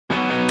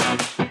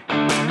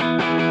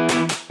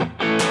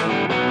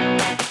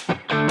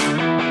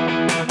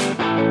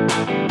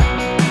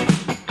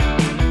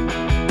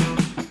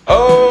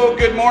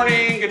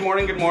Good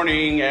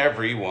morning,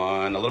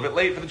 everyone. A little bit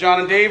late for the John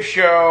and Dave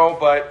show,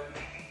 but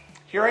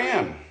here I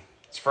am.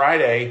 It's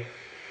Friday.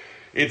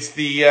 It's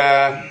the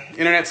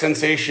internet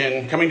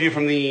sensation coming to you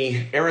from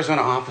the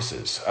Arizona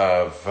offices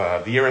of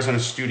the Arizona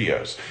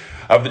studios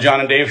of the John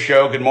and Dave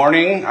show. Good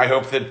morning. I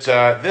hope that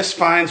this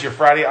finds your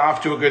Friday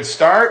off to a good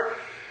start.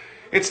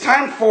 It's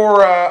time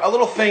for a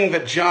little thing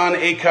that John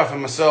Acuff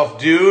and myself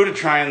do to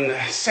try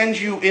and send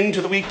you into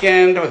the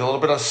weekend with a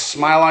little bit of a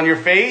smile on your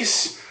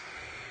face.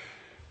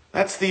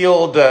 That's the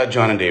old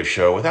John and Dave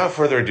show. Without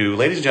further ado,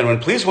 ladies and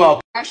gentlemen, please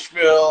welcome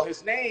Nashville.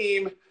 His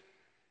name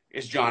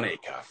is John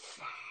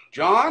Acuff.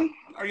 John,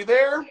 are you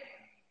there?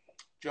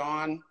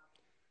 John,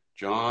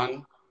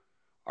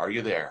 are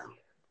you there?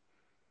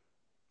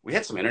 We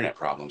had some internet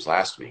problems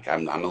last week.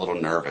 I'm a little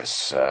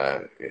nervous,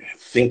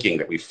 thinking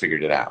that we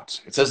figured it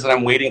out. It says that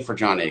I'm waiting for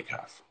John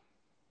Acuff.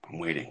 I'm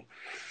waiting.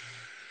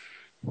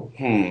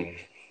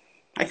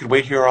 I could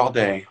wait here all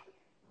day.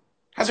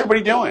 How's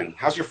everybody doing?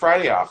 How's your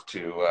Friday off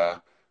to?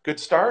 Good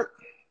start.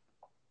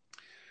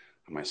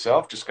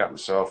 Myself, just got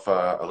myself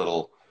a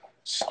little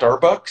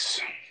Starbucks,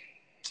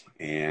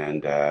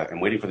 and I'm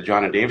waiting for the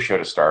John and Dave show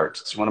to start.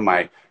 It's one of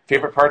my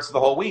favorite parts of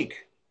the whole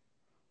week.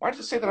 Why does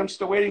it say that I'm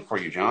still waiting for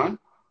you, John?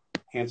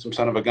 Handsome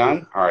son of a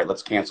gun. All right,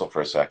 let's cancel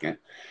for a second.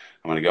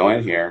 I'm going to go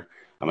in here.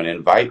 I'm going to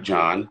invite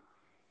John.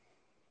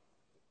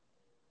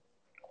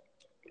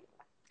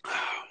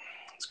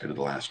 Let's go to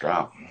the last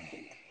drop.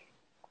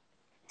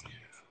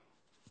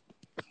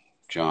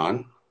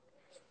 John.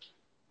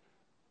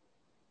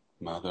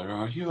 Mother,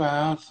 are you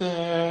out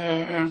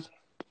there?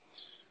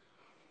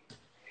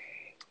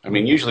 I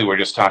mean, usually we're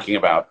just talking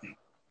about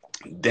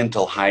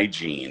dental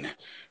hygiene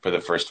for the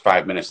first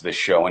 5 minutes of this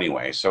show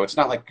anyway, so it's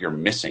not like you're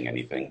missing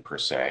anything per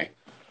se.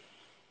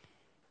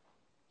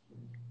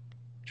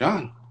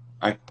 John,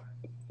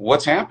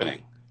 what's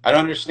happening? I don't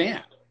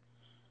understand.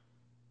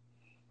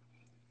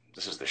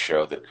 This is the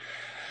show that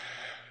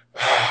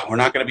we're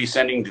not going to be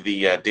sending to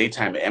the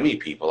daytime Emmy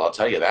people, I'll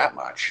tell you that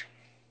much.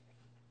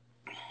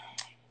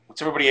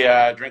 What's everybody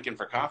drinking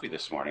for coffee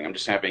this morning? I'm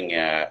just having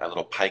a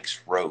little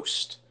Pike's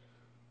roast.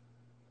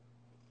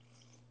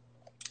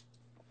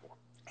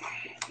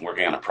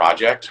 Working on a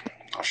project.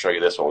 I'll show you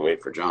this while we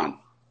wait for John.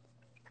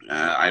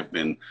 I've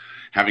been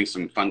having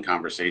some fun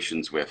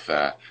conversations with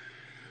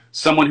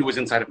someone who was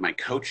inside of my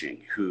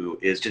coaching who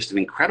is just an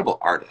incredible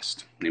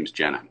artist. Her name's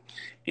Jenna.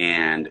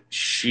 And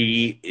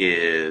she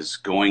is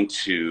going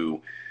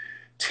to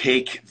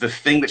take the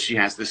thing that she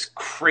has this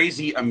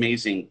crazy,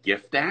 amazing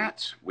gift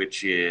at,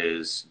 which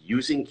is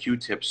using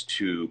Q-tips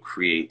to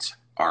create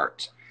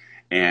art.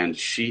 And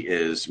she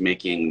is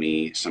making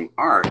me some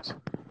art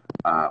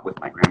with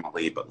my Grandma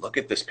Lee. But look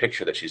at this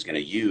picture that she's going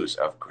to use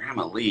of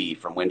Grandma Lee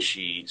from when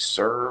she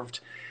served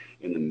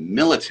in the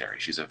military.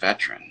 She's a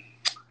veteran.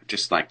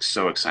 Just like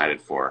so excited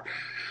for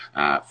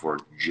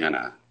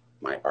Jenna,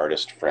 my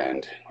artist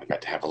friend. I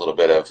got to have a little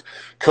bit of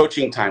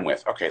coaching time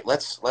with. Okay,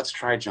 let's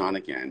try John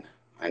again.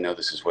 I know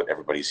this is what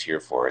everybody's here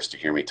for, is to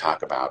hear me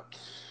talk about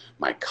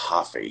my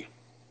coffee.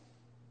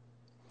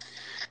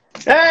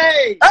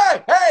 Hey!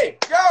 Hey,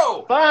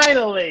 go!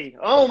 Finally!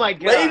 Oh my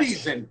God.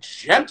 Ladies and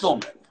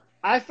gentlemen.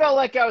 I felt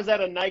like I was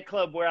at a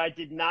nightclub where I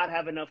did not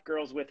have enough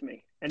girls with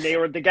me. And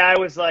the guy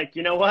was like,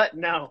 you know what?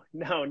 No,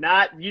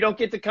 you don't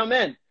get to come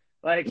in.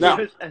 Like,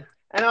 no.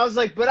 And I was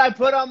like, but I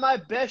put on my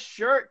best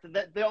shirt,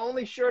 the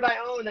only shirt I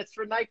own that's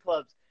for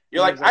nightclubs.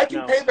 You're like, I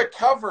can pay the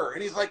cover.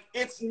 And he's like,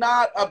 it's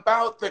not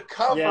about the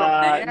cover,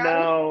 man.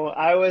 No,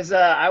 I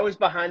was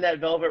behind that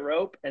velvet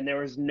rope and there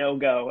was no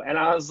go. And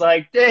I was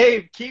like,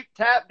 Dave, keep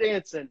tap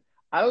dancing.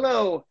 I don't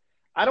know.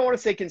 I don't want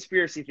to say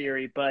conspiracy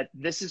theory, but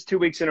this is 2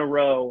 weeks in a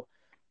row.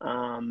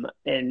 And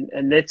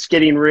it's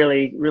getting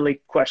really, really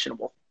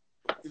questionable.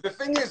 The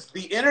thing is,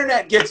 the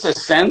internet gets a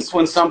sense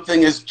when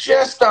something is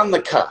just on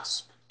the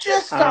cusp.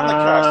 Just on the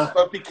cusp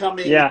of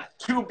becoming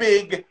too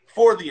big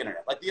for the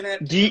internet. Like the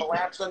internet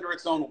collapse under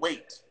its own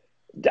weight.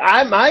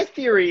 My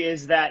theory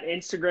is that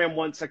Instagram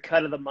wants a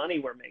cut of the money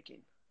we're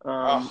making.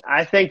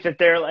 I think that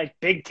they're like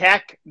big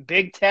tech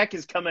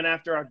is coming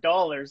after our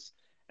dollars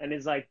and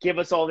is like, give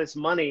us all this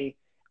money.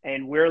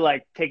 And we're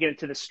like taking it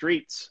to the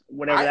streets,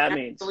 whatever that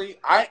means.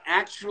 I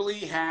actually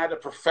had a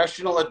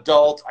professional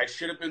adult. I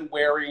should have been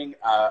wearing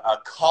a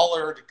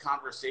collared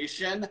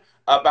conversation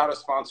about a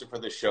sponsor for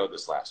this show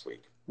this last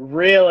week.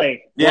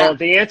 Really? Yeah. Well,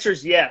 the answer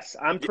is yes.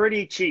 I'm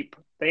pretty cheap.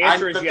 The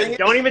answer is yes.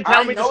 Don't even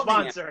tell me the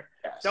sponsor.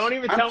 Yes. Don't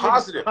even tell me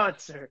the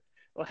sponsor.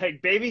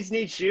 Like, babies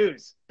need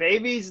shoes.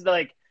 Babies,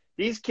 like,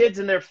 these kids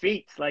and their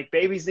feet, like,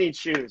 babies need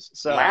shoes.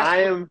 So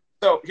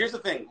So here's the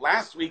thing.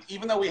 Last week,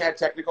 even though we had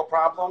technical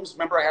problems,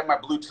 remember I had my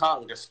blue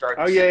tongue to start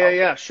the show.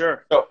 Yeah,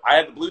 sure. So I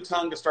had the blue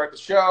tongue to start the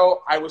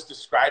show. I was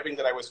describing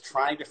that I was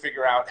trying to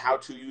figure out how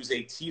to use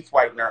a teeth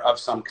whitener of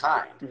some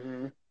kind.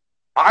 Mm-hmm.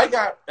 I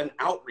got an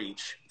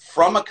outreach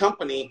from a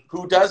company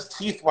who does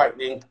teeth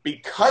whitening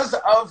because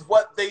of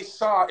what they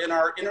saw in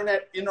our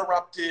internet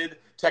interrupted,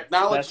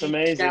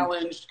 technology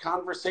challenged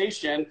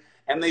conversation.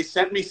 And they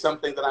sent me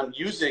something that I'm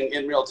using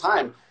in real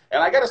time.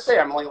 And I got to say,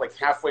 I'm only like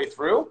halfway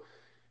through.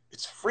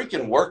 it's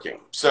freaking working.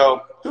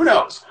 So who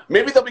knows?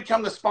 Maybe they'll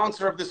become the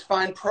sponsor of this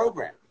fine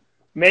program.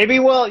 Maybe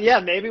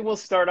we'll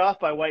start off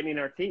by whitening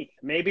our teeth.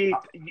 Maybe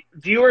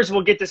viewers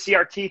will get to see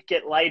our teeth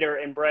get lighter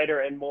and brighter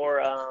and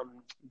more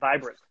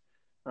vibrant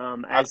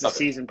as the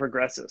season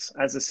progresses,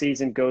 as the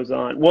season goes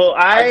on. Well,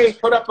 I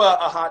just put up a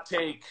hot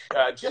take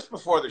just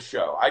before the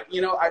show.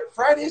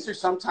 Fridays are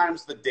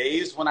sometimes the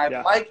days when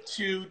I'd like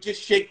to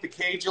just shake the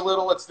cage a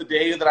little. It's the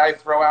day that I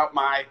throw out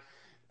my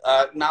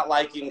not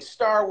liking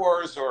Star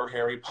Wars or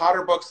Harry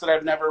Potter books that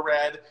I've never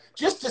read,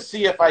 just to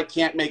see if I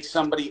can't make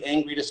somebody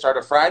angry to start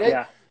a Friday.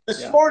 Yeah.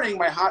 This morning,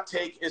 my hot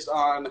take is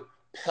on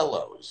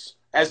pillows,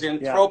 as in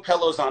throw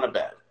pillows on a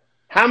bed.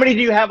 How many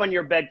do you have on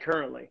your bed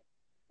currently?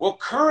 Well,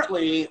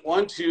 currently,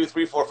 1, 2,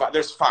 3, 4, 5.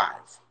 There's 5.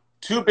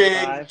 2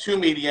 big, 2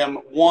 medium,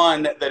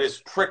 1 that is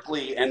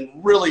prickly and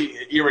really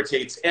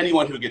irritates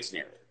anyone who gets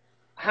near it.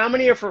 How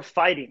many are for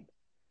fighting?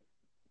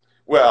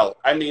 Well,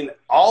 I mean,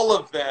 all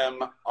of them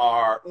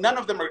are. None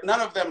of them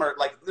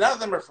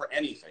are for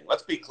anything.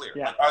 Let's be clear.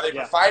 Yeah. Like, are they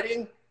for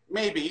fighting?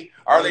 Maybe.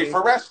 Are they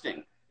for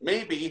resting?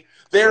 Maybe.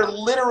 They're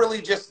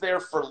literally just there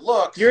for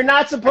looks. You're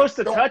not supposed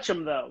to touch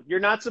them, though.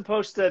 You're not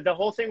supposed to. The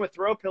whole thing with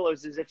throw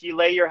pillows is if you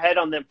lay your head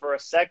on them for a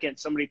second,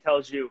 somebody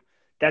tells you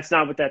that's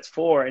not what that's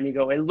for. And you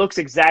go, it looks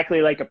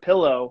exactly like a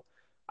pillow.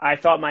 I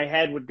thought my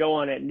head would go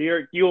on it.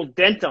 And you'll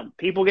dent them.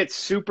 People get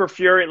super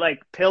furious. Like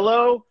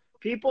pillow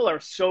people are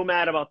so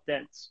mad about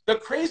dents. The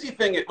crazy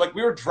thing is, like,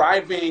 we were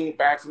driving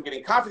back from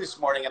getting coffee this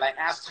morning, and I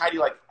asked Heidi,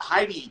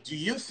 Heidi, do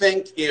you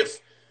think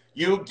if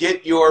you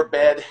get your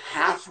bed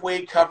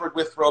halfway covered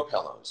with throw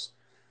pillows,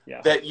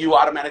 that you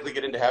automatically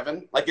get into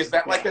heaven? Like, is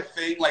that like a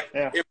thing? Like,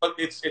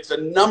 it's a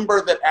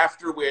number that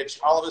after which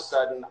all of a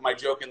sudden, my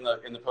joke in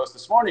the post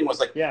this morning was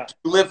like, you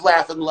live,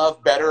 laugh, and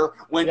love better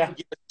when you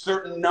get a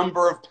certain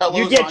number of pillows.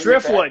 You get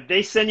driftwood.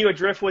 They send you a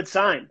driftwood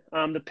sign.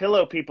 The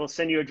pillow people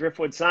send you a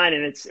driftwood sign,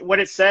 and it's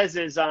what it says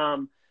is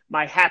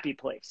my happy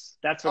place.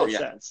 That's what it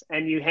says.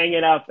 And you hang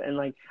it up, and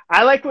like,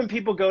 I like when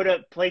people go to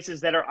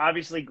places that are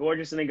obviously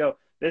gorgeous and they go,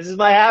 this is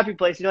my happy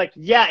place. And you're like,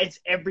 yeah, it's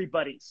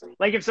everybody's.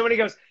 Like if somebody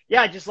goes,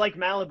 yeah, I just like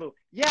Malibu.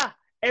 Yeah,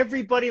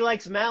 everybody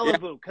likes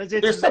Malibu because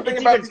there's something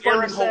about the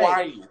air in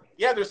Hawaii.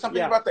 Yeah, there's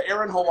something about the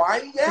air in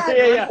Hawaii. Yeah,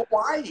 in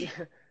Hawaii.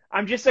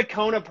 I'm just a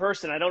Kona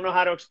person. I don't know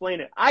how to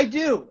explain it. I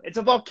do. It's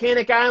a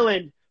volcanic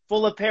island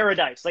full of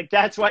paradise. Like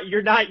that's why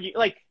you're not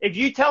like if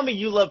you tell me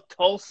you love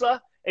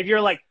Tulsa, if you're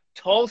like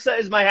Tulsa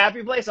is my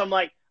happy place, I'm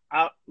like,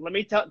 let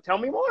me tell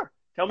me more.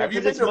 Have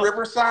you been to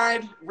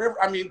Riverside?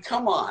 I mean,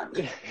 come on.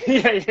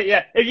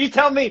 Yeah. If you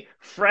tell me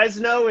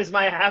Fresno is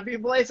my happy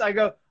place, I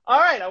go, all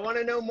right, I want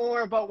to know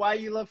more about why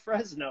you love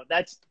Fresno.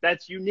 That's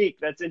unique.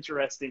 That's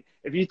interesting.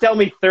 If you tell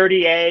me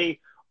 30A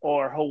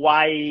or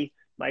Hawaii,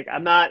 like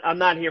I'm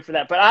not here for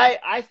that. But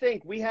I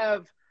think we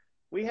have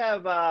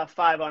 5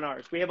 on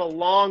ours. We have a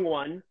long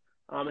one,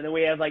 and then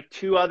we have like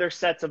 2 other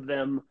sets of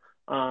them.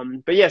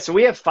 But yeah, so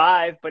we have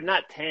 5, but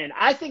not 10.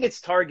 I think it's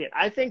Target.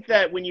 I think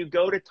that when you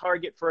go to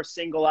Target for a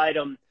single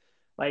item,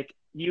 like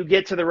you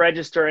get to the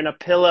register and a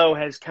pillow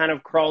has kind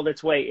of crawled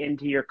its way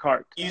into your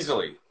cart.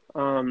 Easily. That's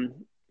can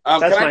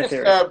I my just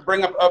theory.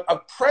 Bring up a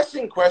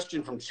pressing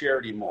question from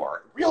Charity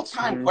Moore?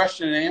 Real-time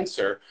question and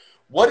answer.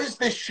 What is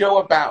this show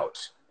about?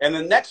 And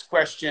the next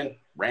question,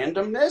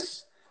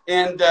 randomness?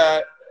 And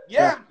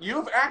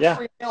you've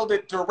actually nailed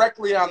it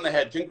directly on the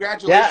head.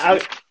 Congratulations. Yeah,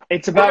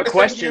 it's about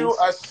questions. Send you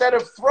a set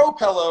of throw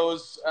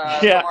pillows.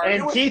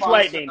 And teeth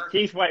whitening.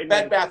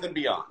 Bed Bath &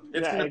 Beyond.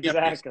 It's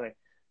exactly.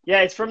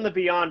 Yeah, it's from the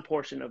Beyond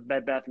portion of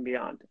Bed Bath &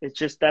 Beyond. It's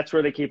just that's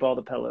where they keep all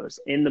the pillows,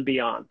 in the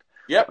Beyond.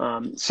 Yep.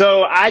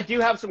 So I do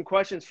have some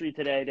questions for you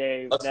today,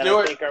 Dave,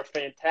 I think are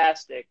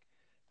fantastic.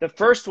 The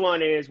first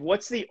one is,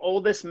 what's the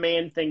oldest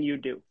man thing you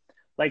do?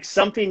 Like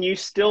something you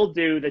still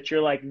do that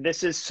you're like,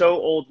 this is so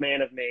old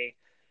man of me.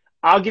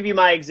 I'll give you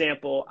my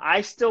example.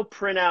 I still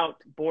print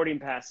out boarding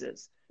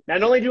passes.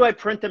 Not only do I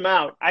print them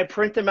out, I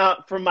print them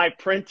out from my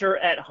printer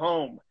at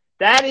home.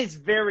 That is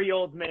very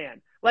old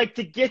man. Like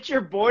to get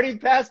your boarding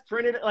pass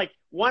printed, like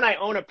one, I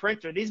own a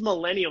printer. These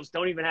millennials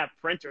don't even have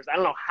printers. I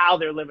don't know how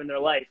they're living their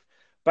life,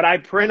 but I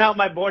print out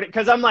my boarding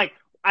because I'm like,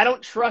 I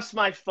don't trust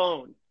my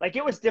phone. Like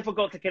it was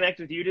difficult to connect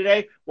with you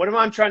today. What if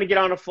I'm trying to get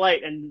on a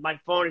flight and my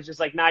phone is just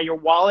like, nah, your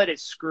wallet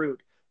is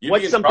screwed. You'd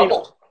be in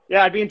trouble.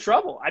 Yeah, I'd be in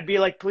trouble. I'd be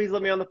like, please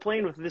let me on the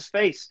plane with this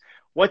face.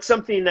 What's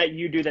something that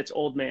you do that's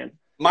old man?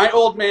 My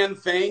old man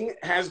thing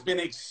has been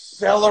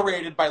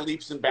accelerated by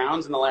leaps and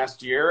bounds in the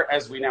last year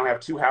as we now have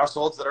 2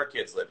 households that our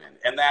kids live in.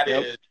 And that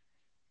is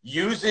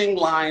using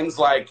lines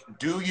like,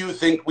 do you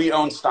think we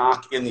own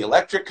stock in the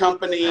electric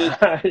company?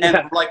 And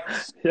like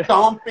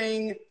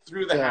stomping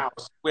through the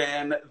house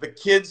when the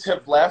kids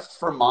have left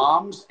for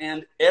moms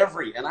and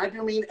I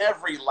do mean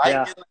every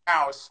light in the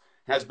house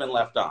has been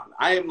left on.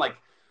 I am like,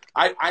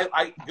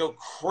 I go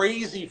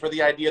crazy for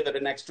the idea that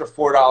an extra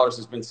 $4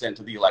 has been sent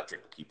to the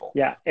electric people.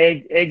 Yeah,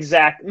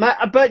 exactly.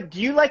 But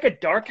do you like a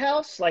dark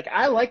house? Like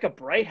I like a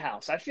bright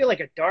house. I feel like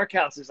a dark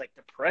house is like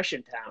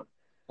Depression Town.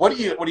 What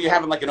are you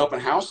having, like an open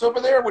house over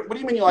there? What do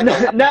you mean you like?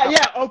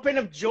 Yeah, open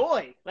of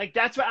joy. Like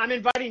that's what I'm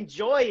inviting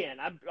joy in.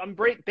 I'm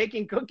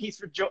baking cookies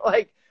for joy.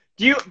 Like,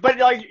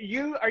 are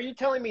you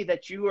telling me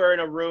that you are in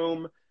a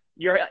room?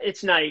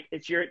 It's night.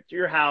 It's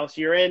your house.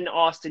 You're in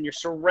Austin. You're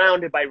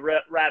surrounded by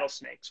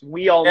rattlesnakes.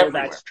 We all know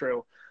Everywhere. that's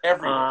true.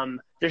 Everywhere.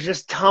 There's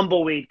just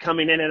tumbleweed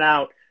coming in and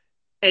out.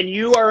 And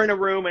you are in a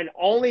room, and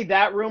only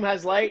that room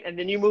has light, and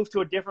then you move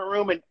to a different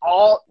room, and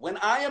all. When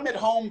I am at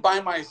home by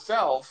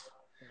myself,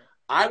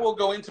 I will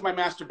go into my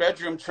master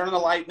bedroom, turn on the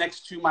light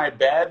next to my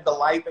bed, the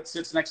light that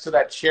sits next to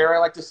that chair I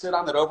like to sit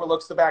on that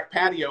overlooks the back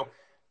patio.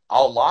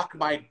 I'll lock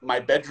my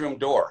bedroom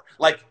door.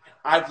 Like,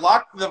 I've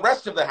locked the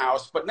rest of the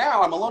house, but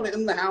now I'm alone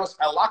in the house.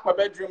 I lock my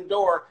bedroom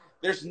door.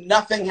 There's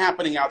nothing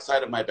happening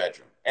outside of my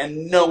bedroom,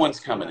 and no one's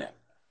coming in.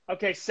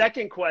 Okay,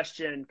 second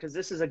question, because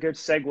this is a good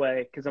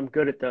segue, because I'm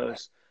good at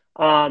those.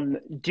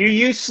 Do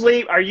you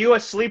sleep? Are you a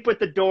sleep with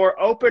the door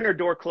open or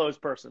door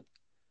closed person?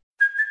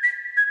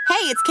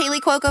 Hey, it's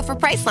Kaylee Cuoco for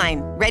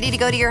Priceline. Ready to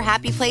go to your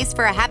happy place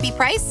for a happy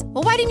price?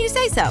 Well, why didn't you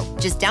say so?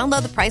 Just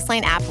download the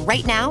Priceline app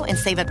right now and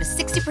save up to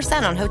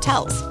 60% on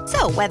hotels.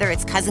 So whether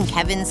it's Cousin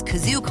Kevin's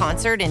Kazoo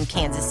Concert in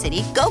Kansas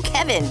City, go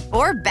Kevin,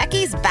 or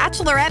Becky's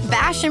Bachelorette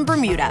Bash in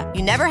Bermuda,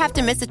 you never have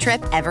to miss a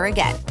trip ever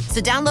again.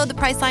 So download the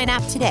Priceline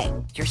app today.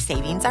 Your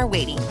savings are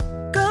waiting.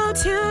 Go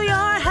to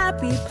your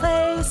happy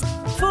place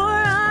for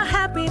a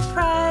happy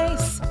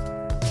price.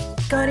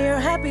 Go to your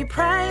happy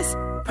price,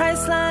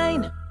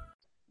 Priceline.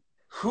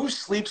 Who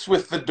sleeps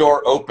with the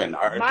door open?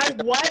 My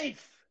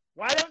wife.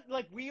 Why don't,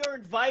 like, we are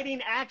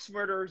inviting axe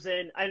murderers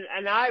in,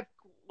 and I've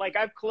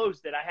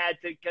closed it. I had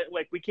to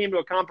we came to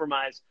a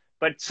compromise.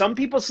 But some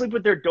people sleep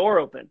with their door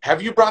open.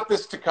 Have you brought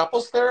this to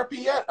couples therapy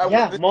yet?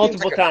 Yeah,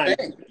 multiple times.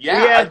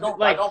 Yeah, I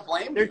don't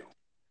blame you.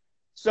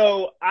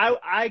 So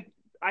I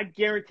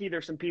guarantee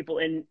there's some people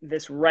in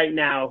this right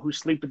now who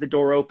sleep with the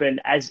door open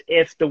as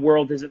if the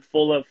world isn't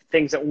full of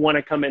things that want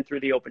to come in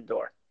through the open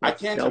door. I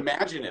can't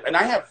imagine it. And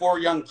I have 4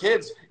 young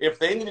kids. If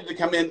they needed to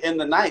come in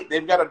the night,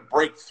 they've got to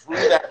break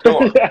through that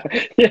door.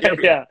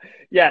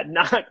 Yeah,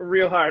 not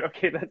real hard.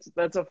 Okay,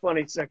 that's a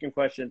funny second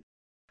question.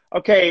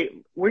 Okay,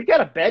 we got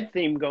a bed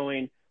theme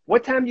going.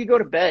 What time do you go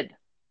to bed?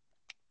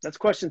 That's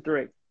question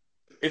 3.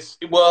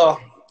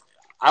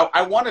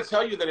 I want to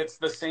tell you that it's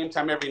the same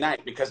time every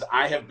night because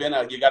I have been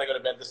you got to go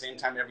to bed the same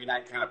time every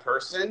night kind of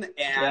person.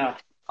 And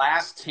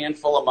last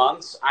handful of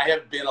months, I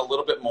have been a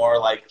little bit more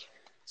like,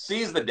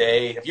 seize the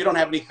day. If you don't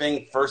have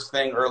anything first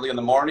thing early in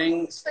the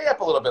morning, stay up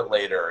a little bit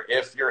later.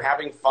 If you're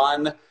having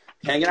fun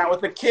hanging out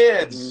with the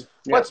kids,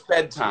 what's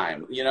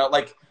bedtime? You know,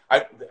 like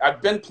I've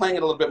been playing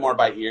it a little bit more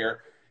by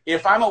ear.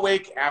 If I'm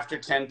awake after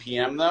 10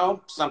 p.m.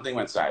 though, something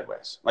went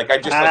sideways. Like I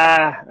just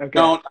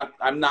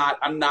I'm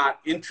not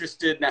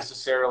interested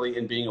necessarily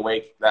in being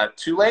awake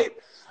too late.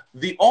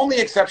 The only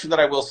exception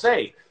that I will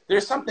say,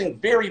 there's something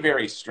very,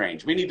 very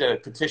strange. We need to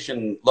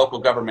petition local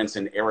governments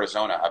in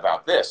Arizona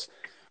about this.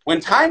 When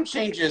time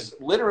changes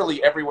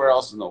literally everywhere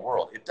else in the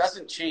world, it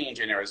doesn't change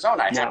in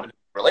Arizona. I happen to have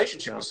a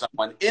relationship with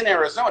someone in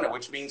Arizona,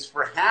 which means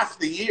for half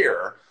the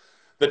year,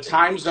 the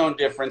time zone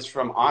difference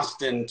from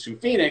Austin to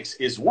Phoenix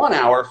is 1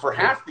 hour. For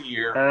half the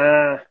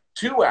year,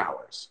 2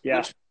 hours. Yeah.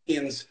 Which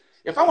means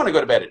if I want to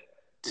go to bed at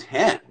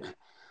 10,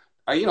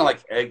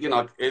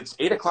 it's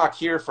 8 o'clock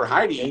here for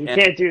Heidi. You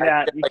can't do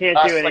that. You can't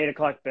do an 8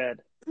 o'clock bed.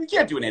 You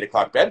can't do an 8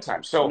 o'clock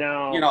bedtime. So,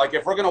 like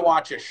if we're going to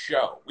watch a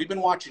show, we've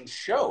been watching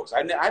shows.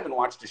 I haven't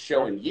watched a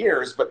show in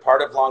years, but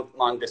part of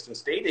long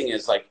distance dating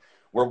is like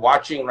we're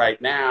watching right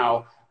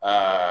now.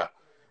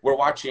 We're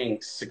watching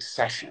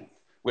Succession,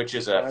 which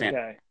is a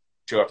fantastic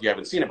show if you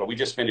haven't seen it. But we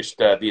just finished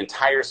the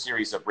entire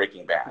series of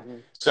Breaking Bad. Mm-hmm.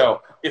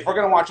 So if we're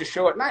going to watch a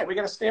show at night, we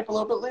got to stay up a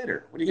little bit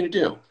later. What are you going to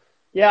do?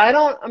 Yeah, I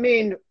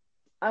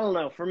don't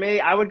know. For me,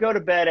 I would go to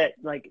bed at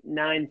like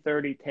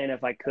 9:30, 10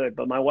 if I could,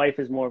 but my wife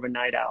is more of a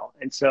night owl.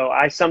 And so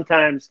I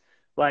sometimes,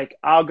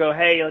 I'll go,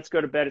 hey, let's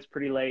go to bed. It's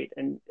pretty late.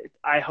 And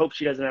I hope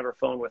she doesn't have her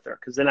phone with her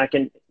because then I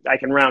can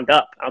round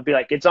up. I'll be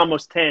like, it's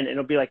almost 10, and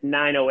it'll be like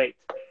 9:08.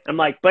 I'm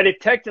like, but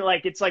it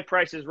technically, it's like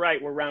Price is Right.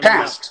 We're rounding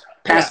up.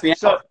 Past the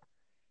hour.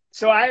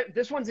 So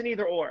this one's an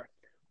either or.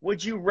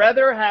 Would you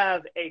rather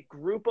have a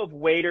group of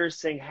waiters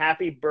sing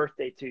happy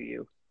birthday to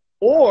you,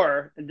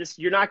 or, and this,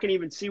 you're not going to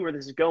even see where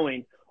this is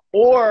going,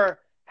 or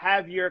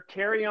have your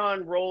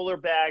carry-on roller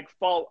bag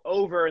fall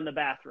over in the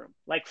bathroom?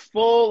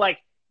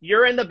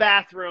 You're in the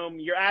bathroom,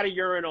 you're at a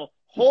urinal,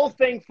 whole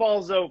thing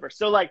falls over.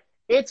 So,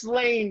 it's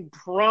laying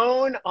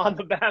prone on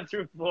the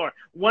bathroom floor.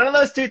 One of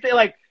those two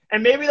things,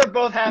 and maybe they're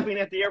both happening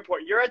at the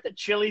airport. You're at the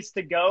Chili's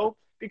to go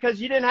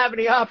because you didn't have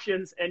any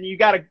options, and you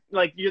got to,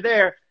 you're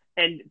there,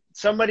 and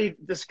somebody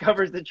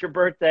discovers that your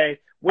birthday.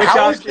 Which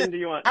option do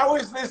you want? How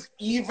is this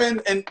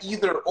even an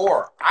either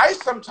or? I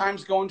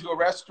sometimes go into a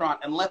restaurant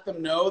and let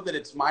them know that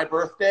it's my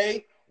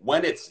birthday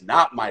when it's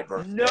not my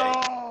birthday.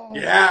 No.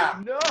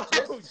 Yeah. No.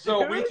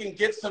 So we can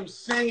get some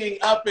singing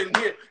up in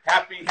here.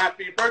 Happy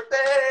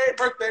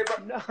birthday.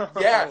 No.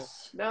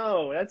 Yes.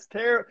 No, that's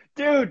terrible.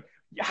 Dude,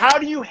 How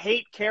do you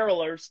hate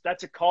carolers?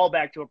 That's a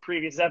callback to a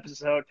previous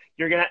episode.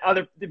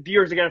 Other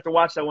viewers are gonna have to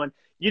watch that one.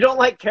 You don't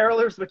like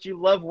carolers, but you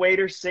love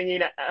waiters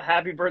singing a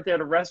happy birthday at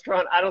a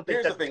restaurant. I don't think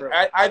Here's that's the thing. true.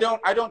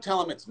 I don't tell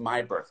them it's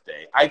my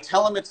birthday. I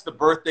tell them it's the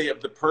birthday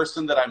of the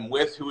person that I'm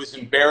with who is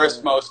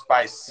embarrassed most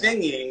by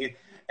singing,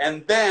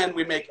 and then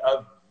we make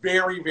a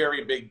very,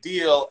 very big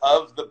deal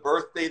of the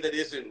birthday that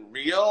isn't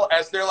real,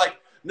 as they're like,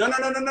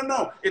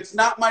 no, it's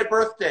not my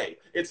birthday.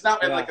 It's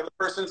not. And like the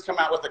person's come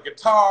out with a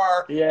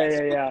guitar, in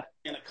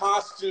a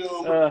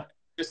costume.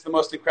 Just the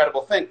most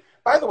incredible thing.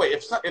 By the way,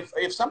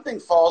 if something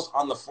falls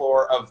on the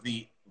floor of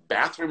the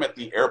bathroom at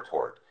the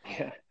airport,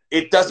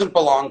 it doesn't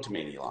belong to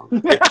me any longer.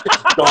 It's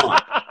just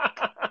gone.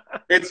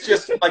 It's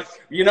just like,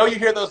 you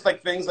hear those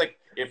like things like,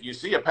 if you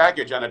see a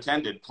package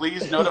unattended,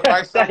 please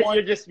notify someone.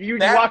 you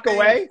walk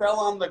away. Fell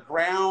on the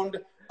ground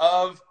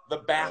of the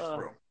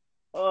bathroom.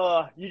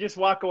 You just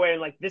walk away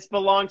and like, this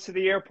belongs to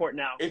the airport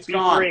now. It's Be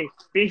gone. free.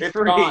 Be it's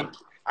free. Gone.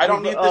 I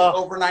don't need this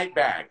overnight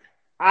bag.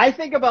 I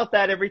think about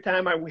that every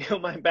time I wheel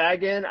my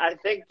bag in. I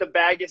think the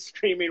bag is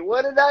screaming,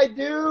 what did I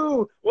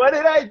do? What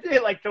did I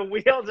do? Like the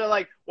wheels are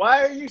like,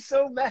 why are you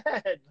so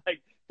mad?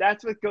 Like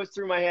that's what goes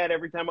through my head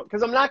every time.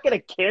 Because I'm not going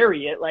to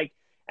carry it. Like,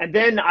 and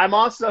then I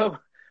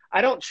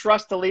don't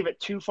trust to leave it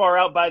too far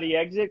out by the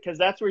exit because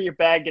that's where your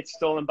bag gets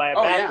stolen by a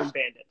bathroom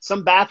bandit.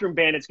 Some bathroom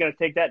bandit's going to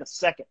take that in a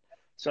second.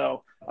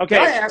 So, okay.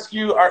 Can I ask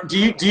you, do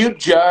you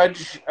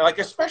judge, like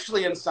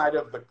especially inside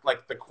of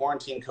the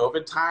quarantine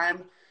COVID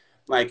time,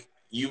 like,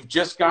 you've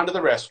just gone to the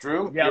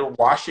restroom, you're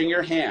washing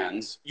your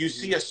hands, you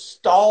see a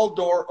stall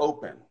door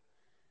open,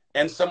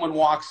 and someone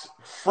walks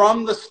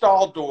from the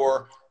stall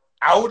door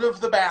out of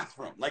the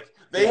bathroom. Like,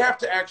 they have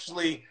to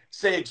actually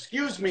say,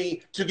 excuse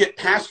me, to get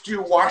past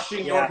you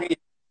washing your hands.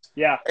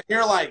 Yeah. And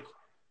you're like,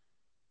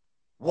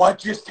 what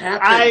just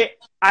happened?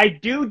 I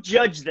do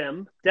judge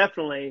them,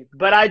 definitely,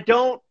 but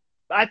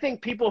I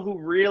think people who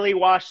really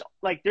wash,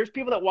 like there's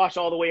people that wash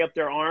all the way up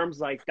their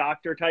arms, like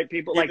doctor type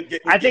people.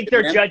 Like I think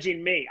they're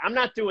judging me. I'm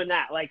not doing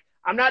that. Like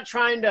I'm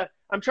trying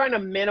to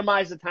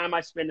minimize the time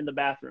I spend in the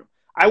bathroom.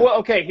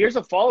 Okay, here's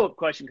a follow-up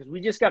question because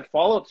we just got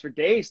follow-ups for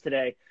days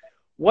today.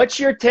 What's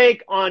your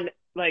take on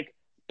like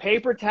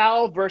paper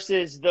towel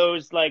versus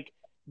those like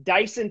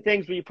Dyson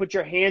things where you put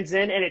your hands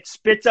in and it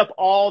spits up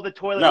all the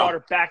toilet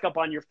water back up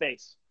on your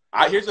face?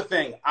 Here's the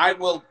thing.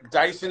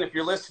 Dyson, if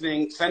you're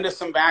listening, send us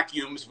some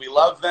vacuums. We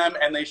love them,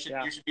 and you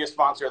should be a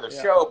sponsor of the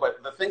show.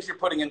 But the things you're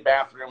putting in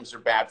bathrooms are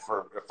bad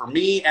for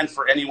me and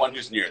for anyone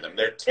who's near them.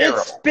 They're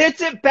terrible. It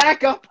spits it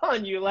back up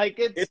on you. Like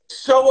it's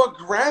so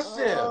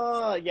aggressive.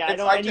 Oh, yeah.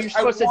 I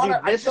just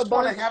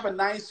want to have a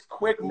nice,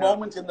 quick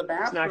moment in the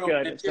bathroom. It's not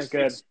good. It's not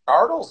good. It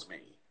startles me.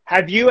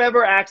 Have you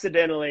ever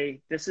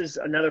accidentally, this is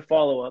another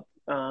follow-up,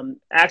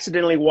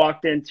 accidentally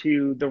walked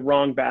into the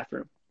wrong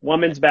bathroom,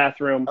 woman's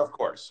bathroom? Of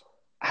course.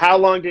 How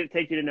long did it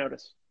take you to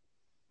notice?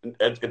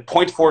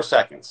 0.4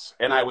 seconds.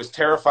 And I was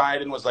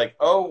terrified and was like,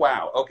 oh,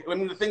 wow. Okay. I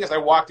mean, the thing is, I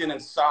walked in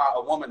and saw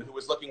a woman who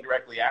was looking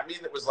directly at me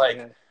that was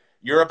like,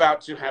 you're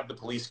about to have the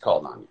police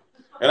called on you.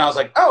 And I was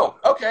like, oh,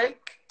 okay.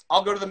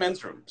 I'll go to the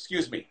men's room.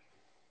 Excuse me.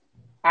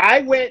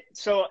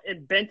 So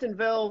in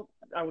Bentonville,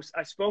 I was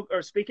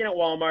speaking at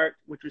Walmart,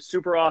 which was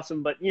super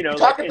awesome. But, you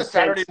talk at the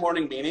Saturday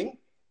morning meeting?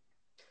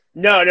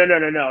 No.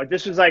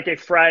 This was like a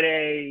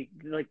Friday.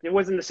 Like it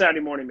wasn't the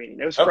Saturday morning meeting.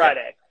 It was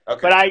Friday. Okay.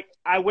 But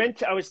I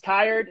was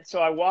tired, so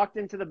I walked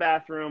into the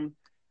bathroom.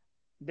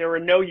 There were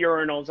no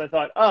urinals. I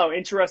thought, oh,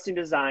 interesting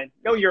design.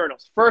 No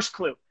urinals. First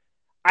clue.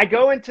 I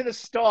go into the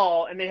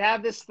stall, and they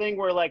have this thing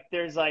where, like,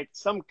 there's, like,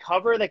 some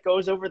cover that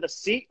goes over the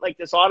seat, like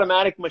this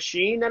automatic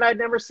machine that I'd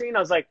never seen. I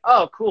was like,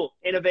 oh, cool,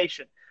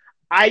 innovation.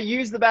 I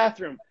use the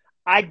bathroom.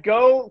 I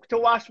go to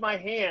wash my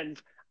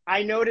hands.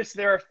 I notice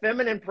there are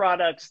feminine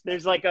products.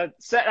 There's, like, a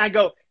set, and I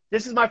go,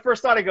 this is my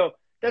first thought. I go,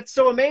 that's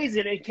so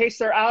amazing. In case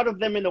they're out of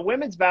them in the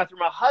women's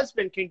bathroom, a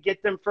husband can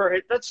get them for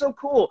it. That's so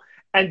cool.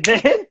 And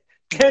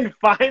then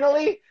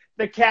finally,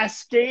 the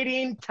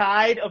cascading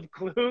tide of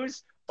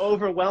clues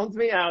overwhelmed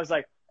me. And I was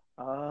like,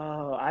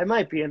 oh, I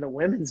might be in the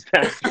women's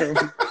bathroom.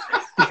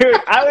 Dude,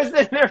 I was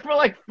in there for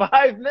like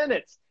 5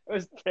 minutes. It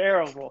was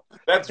terrible.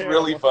 That's terrible.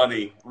 Really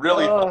funny.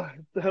 Really funny.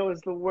 That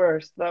was the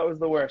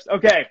worst.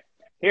 Okay,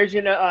 here's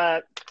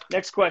your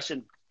next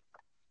question.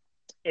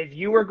 If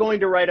you were going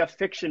to write a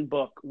fiction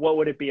book, what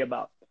would it be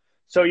about?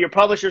 So your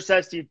publisher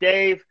says to you,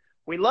 Dave,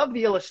 we love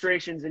the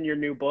illustrations in your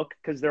new book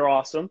because they're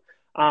awesome.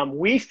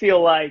 We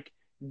feel like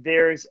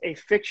there's a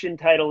fiction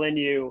title in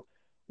you.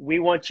 We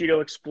want you to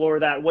explore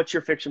that. What's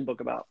your fiction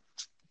book about?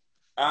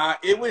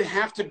 It would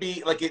have to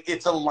be like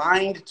it's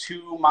aligned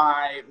to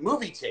my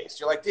movie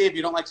taste. You're like, Dave,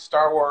 you don't like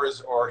Star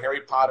Wars or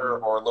Harry Potter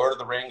or Lord of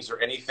the Rings or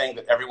anything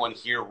that everyone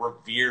here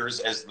reveres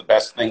as the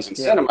best things in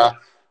cinema.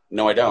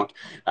 No, I don't.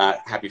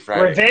 Happy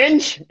Friday.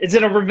 Revenge? Is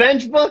it a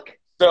revenge book?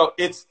 So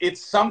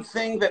it's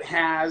something that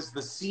has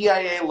the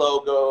CIA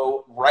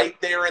logo right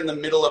there in the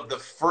middle of the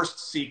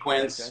first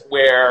sequence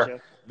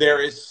where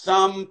there is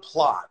some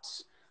plot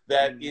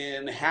that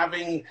in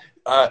having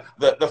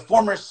the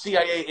former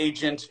CIA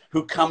agent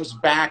who comes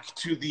back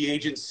to the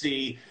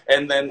agency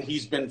and then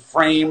he's been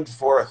framed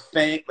for a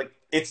thing, like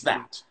it's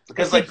that.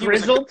 Because like he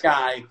was a good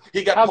guy,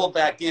 he got pulled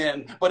back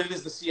in, but it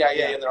is the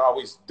CIA and they're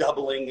always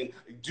doubling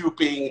and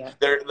duping.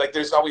 Yeah.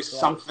 There's always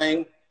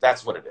something.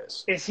 That's what it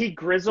is. Is he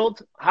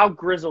grizzled? How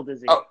grizzled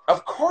is he? Oh,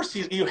 of course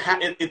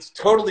it's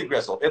totally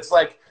grizzled. It's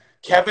like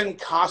Kevin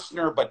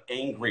Costner, but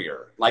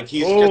angrier. Like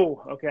he's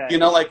okay. You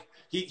know, like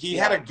he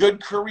had a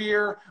good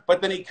career,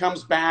 but then he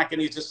comes back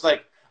and he's just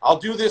like, I'll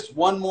do this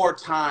one more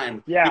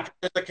time. Yeah. Because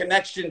there's a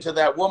connection to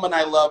that woman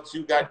I loved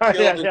who got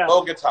killed in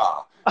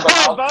Bogota.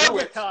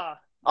 But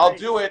I'll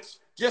do it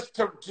just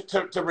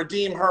to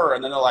redeem her.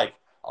 And then they're like,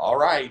 all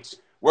right,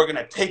 we're going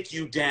to take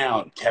you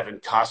down, Kevin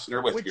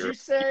Costner. Would you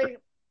say,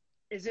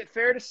 is it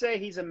fair to say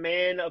he's a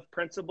man of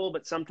principle,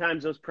 but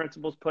sometimes those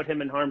principles put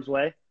him in harm's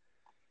way?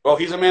 Well,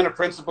 he's a man of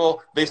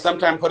principle. They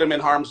sometimes put him in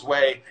harm's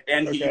way,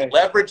 and he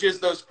leverages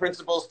those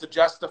principles to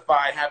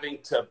justify having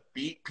to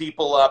beat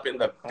people up in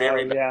the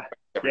very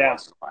every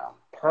once in a while.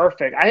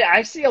 Perfect.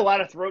 I see a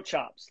lot of throat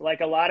chops,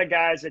 like a lot of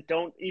guys that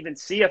don't even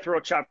see a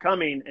throat chop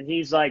coming, and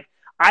he's like,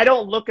 I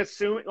don't look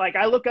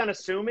I look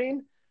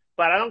unassuming,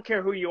 but I don't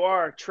care who you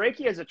are.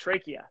 Trachea is a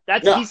trachea.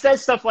 He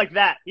says stuff like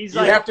that. You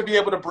have to be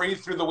able to breathe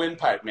through the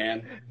windpipe,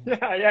 man.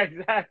 Yeah,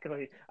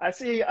 exactly. I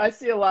see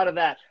a lot of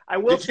that. I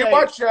will say.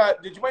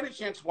 Did you by any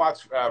chance watch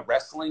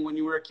wrestling when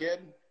you were a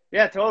kid?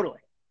 Yeah, totally.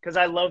 Because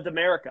I loved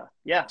America.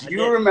 Yeah. Do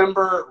you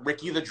remember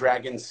Ricky the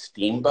Dragon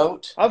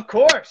Steamboat? Of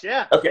course,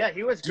 yeah. Okay. Yeah,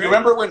 he was great. Do you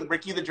remember when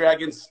Ricky the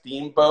Dragon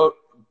Steamboat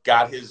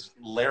got his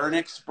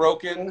larynx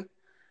broken?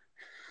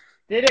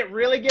 Did it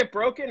really get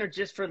broken or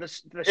just for the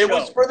show? It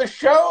was for the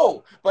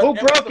show. But who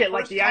broke it?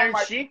 Like the Iron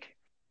Sheik?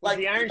 Like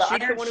the Iron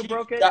Sheik the one who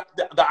broke it?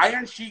 The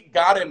Iron Sheik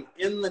got him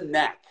in the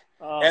neck.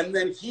 And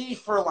then he,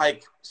 for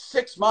like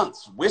 6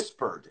 months,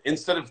 whispered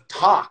instead of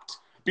talked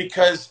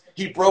because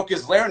he broke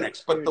his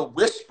larynx. But the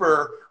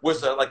whisper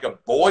was like a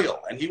boil.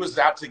 And he was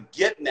out to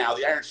get now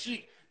the Iron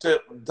Sheik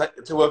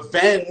to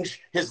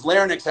avenge his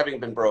larynx having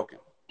been broken.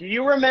 Do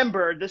you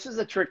remember, this is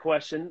a trick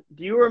question.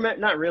 Do you remember,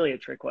 not really a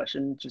trick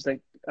question, just a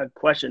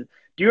question.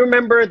 Do you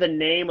remember the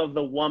name of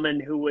the woman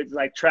who would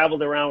like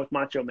traveled around with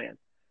Macho Man?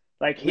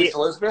 Like Miss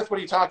Elizabeth, what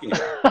are you talking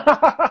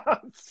about?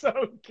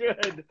 So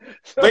good.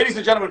 Ladies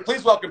and gentlemen,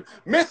 please welcome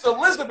Miss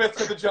Elizabeth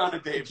to the John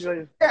and Dave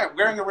Show. Yeah,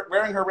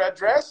 wearing her red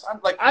dress.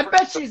 I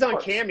bet she's on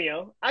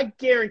Cameo. I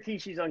guarantee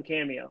she's on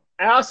Cameo.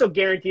 I also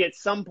guarantee at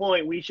some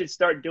point we should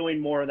start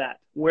doing more of that,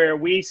 where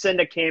we send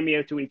a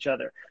cameo to each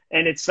other,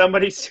 and it's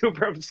somebody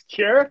super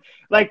obscure.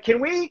 Like, can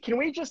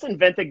we just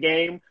invent a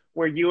game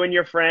where you and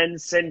your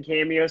friends send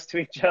cameos to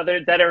each other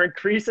that are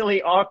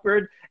increasingly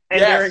awkward and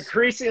they're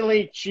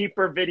increasingly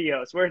cheaper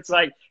videos where it's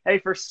like, hey,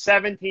 for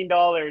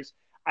 $17,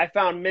 I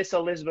found Miss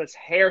Elizabeth's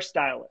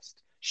hairstylist.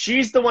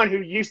 She's the one who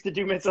used to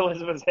do Miss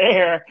Elizabeth's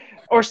hair,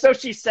 or so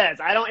she says.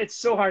 It's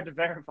so hard to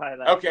verify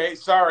that. Okay,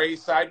 sorry,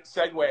 side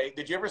segue.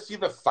 Did you ever see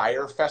the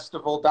Fire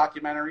Festival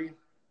documentary?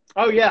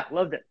 Oh yeah,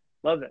 loved it.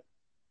 Do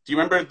you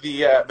remember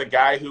the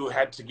guy who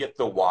had to get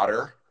the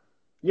water?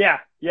 Yeah.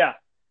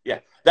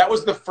 That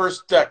was the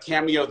first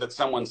cameo that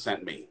someone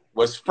sent me,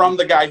 was from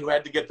the guy who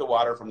had to get the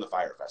water from the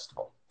Fire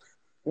Festival.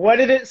 What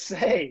did it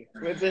say?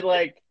 Was it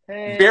like,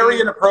 hey?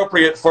 Very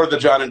inappropriate for the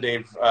John and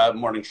Dave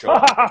morning show.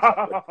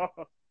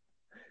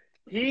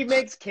 He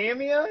makes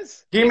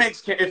cameos?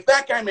 If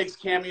that guy makes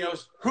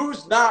cameos,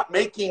 who's not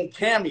making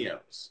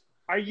cameos?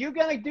 Are you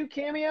going to do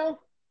cameo?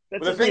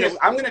 The thing is,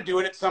 I'm going to do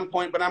it at some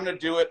point, but I'm going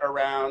to do it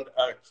around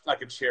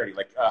like a charity.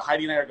 Like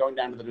Heidi and I are going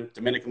down to the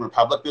Dominican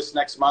Republic this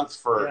next month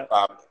for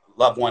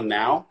Love One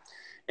Now,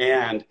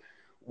 and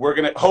we're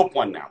going to Hope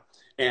One Now,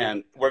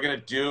 and we're going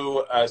to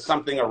do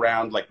something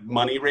around like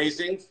money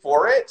raising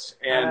for it.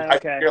 And I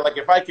figure like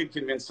if I could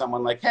convince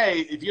someone like,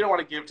 hey, if you don't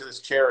want to give to this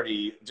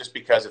charity just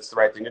because it's the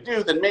right thing to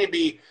do, then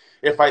maybe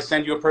if I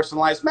send you a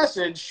personalized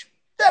message,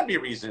 that'd be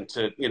a reason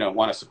to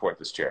want to support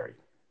this charity.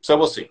 So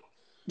we'll see.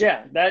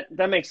 Yeah,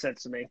 that makes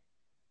sense to me.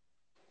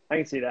 I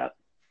can see that.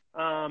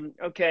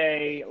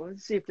 Okay,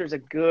 let's see if there's a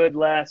good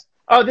last.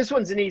 Oh, this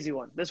one's an easy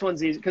one. This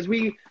one's easy because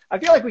I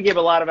feel like we gave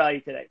a lot of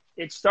value today.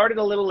 It started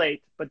a little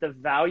late, but the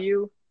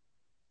value,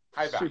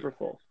 high value, super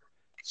full.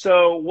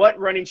 So what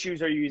running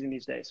shoes are you using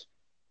these days?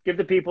 Give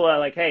the people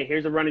hey,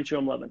 here's a running shoe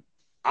I'm loving.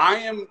 I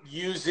am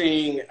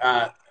using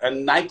a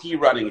Nike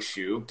running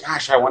shoe.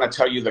 Gosh, I want to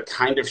tell you the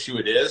kind of shoe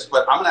it is,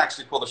 but I'm going to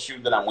actually pull the shoe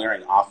that I'm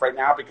wearing off right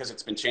now because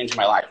it's been changing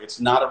my life. It's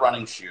not a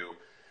running shoe.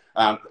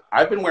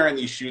 I've been wearing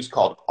these shoes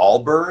called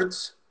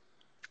Allbirds.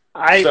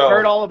 I've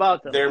heard all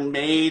about them. They're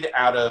made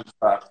out of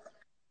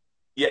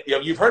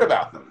you've heard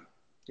about them.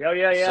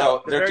 Yeah.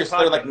 So they're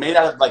like made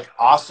out of like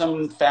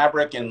awesome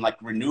fabric and like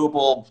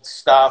renewable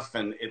stuff,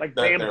 and bamboo.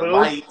 They're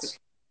light.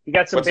 You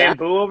got some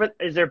bamboo over?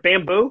 Is there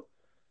bamboo?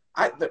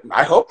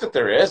 I hope that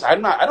there is. I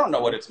don't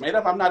know what it's made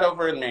of. I'm not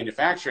over in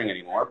manufacturing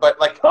anymore, but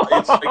like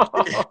it's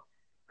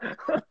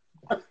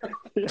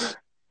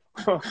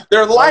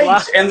they're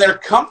light and they're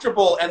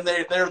comfortable and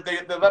they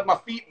let my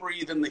feet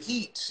breathe in the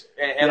heat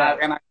and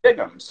I dig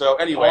them. So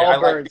anyway, I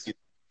like these.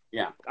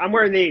 Yeah. I'm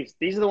wearing these.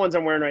 These are the ones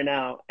I'm wearing right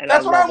now. And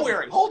That's what I'm them.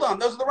 wearing. Hold on.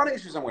 Those are the running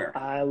shoes I'm wearing.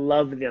 I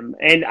love them.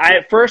 And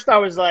at first I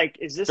was like,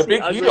 is this the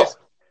big ugliest?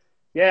 heel.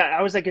 Yeah,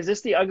 I was like, is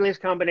this the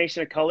ugliest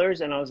combination of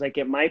colors? And I was like,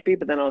 it might be.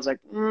 But then I was like,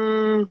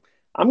 I'm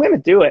going to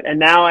do it. And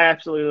now I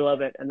absolutely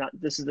love it. And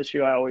this is the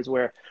shoe I always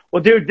wear.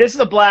 Well, dude, this is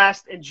a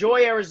blast.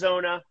 Enjoy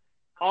Arizona.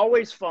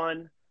 Always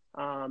fun.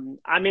 I'm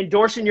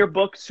endorsing your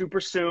book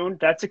super soon.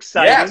 That's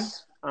exciting.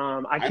 Yes.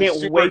 I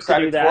can't wait to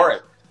do that. For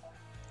it.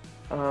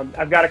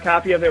 I've got a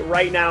copy of it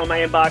right now in my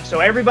inbox.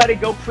 So everybody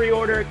go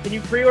pre-order. Can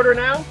you pre-order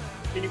now?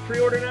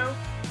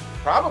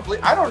 Probably.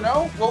 I don't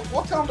know. We'll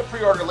tell them to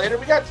pre-order later.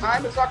 We got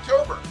time. It's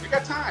October. We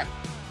got time.